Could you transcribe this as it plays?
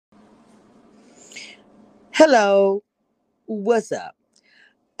Hello, what's up?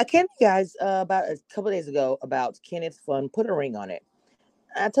 I came to you guys about a couple days ago about Kenneth's fun put a ring on it.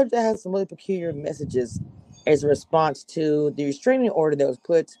 I told you I have some really peculiar messages as a response to the restraining order that was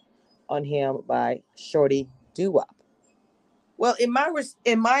put on him by Shorty Doo-Wop. Well, in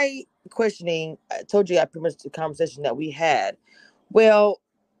my questioning, I told you I pretty much the conversation that we had. Well,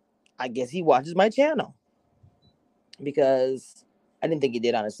 I guess he watches my channel because I didn't think he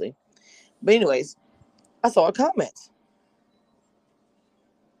did honestly. But anyways, I saw a comment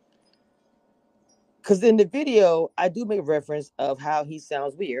because in the video I do make reference of how he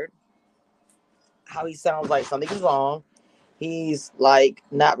sounds weird, how he sounds like something is wrong. He's like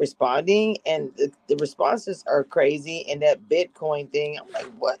not responding, and the responses are crazy. And that Bitcoin thing, I'm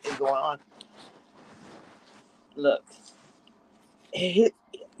like, what is going on? Look, he,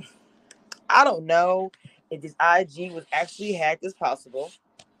 I don't know if this IG was actually hacked. It's possible.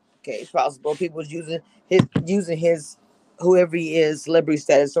 Okay, it's possible people was using his whoever he is, celebrity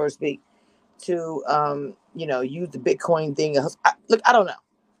status, so to speak, to use the Bitcoin thing. Look, I don't know.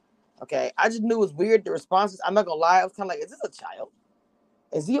 Okay, I just knew it was weird. The responses. I'm not gonna lie. I was kind of like, is this a child?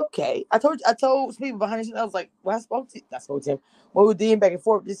 Is he okay? I told some people behind the scenes. I was like, well, I spoke to him. When we were dealing back and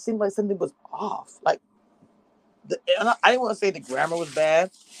forth, it seemed like something was off. Like I didn't want to say the grammar was bad.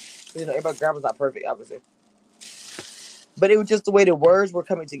 Everybody's grammar's not perfect, obviously. But it was just the way the words were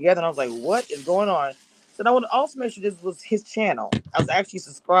coming together, and I was like, what is going on? So I want to also make sure this was his channel. I was actually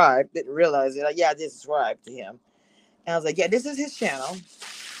subscribed, didn't realize it. Like, yeah, I did subscribe to him. And I was like, yeah, this is his channel.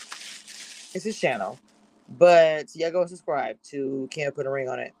 It's his channel. But yeah, go subscribe to Can't Put a Ring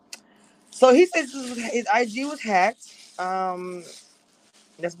on It. So he says his IG was hacked.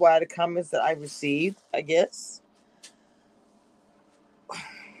 That's why the comments that I received, I guess.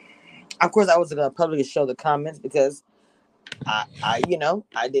 Of course, I wasn't gonna publicly show the comments because I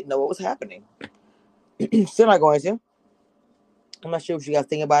didn't know what was happening. Still not going to. I'm not sure what you guys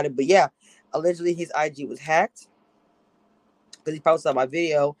think about it, but yeah, allegedly his IG was hacked because he posted my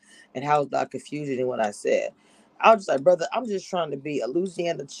video and how was not confusing in what I said. I was just like, brother, I'm just trying to be a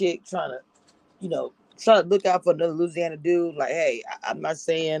Louisiana chick, trying to look out for another Louisiana dude. Like, hey, I'm not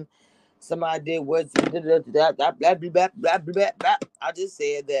saying somebody did what blah blah blah blah blah blah blah. I just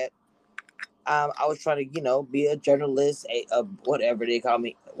said that I was trying to, be a journalist, a whatever they call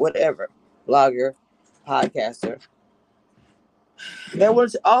me, whatever, blogger, podcaster. They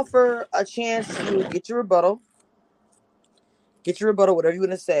wanted to offer a chance to get your rebuttal, whatever you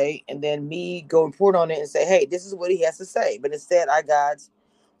want to say, and then me go report on it and say, hey, this is what he has to say. But instead, I got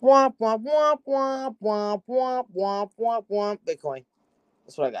womp womp womp womp womp womp womp womp womp Bitcoin.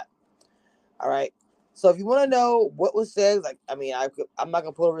 That's what I got. All right. So if you want to know what was said, like I'm not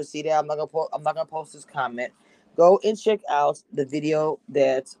gonna pull a receipt out. I'm not gonna post this comment. Go and check out the video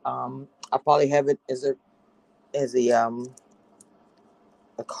that I probably have it as a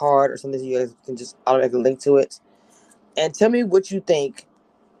card or something. So you guys can just automatically link to it and tell me what you think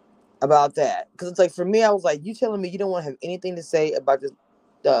about that. Because it's like for me, I was like, you telling me you don't want to have anything to say about this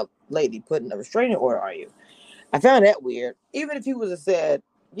lady putting a restraining order on you. I found that weird. Even if he would have said,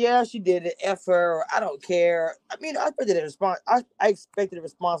 yeah, she did it, F her, or I don't care. I mean, I expected a response. I expected a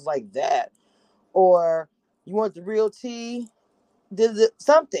response like that. Or you want the real tea? Did it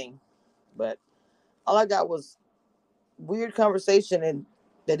something. But all I got was weird conversation and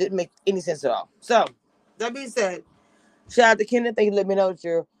that didn't make any sense at all. So, that being said, shout out to Kenneth. Thank you for letting me know that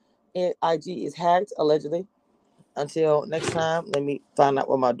your IG is hacked, allegedly. Until next time, let me find out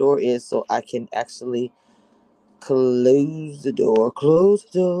where my door is so I can actually close the door. Close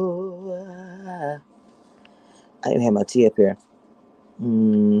the door. I didn't have my tea up here.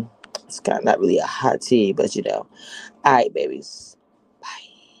 It's kind of not really a hot tea, but All right, babies. Bye.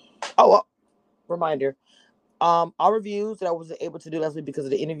 Oh, well, reminder. Our reviews that I wasn't able to do last week because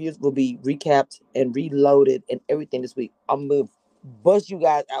of the interviews will be recapped and reloaded and everything this week. I'm gonna bust you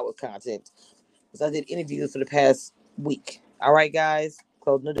guys out with content because I did interviews for the past week. All right, guys,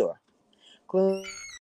 closing the door. Close.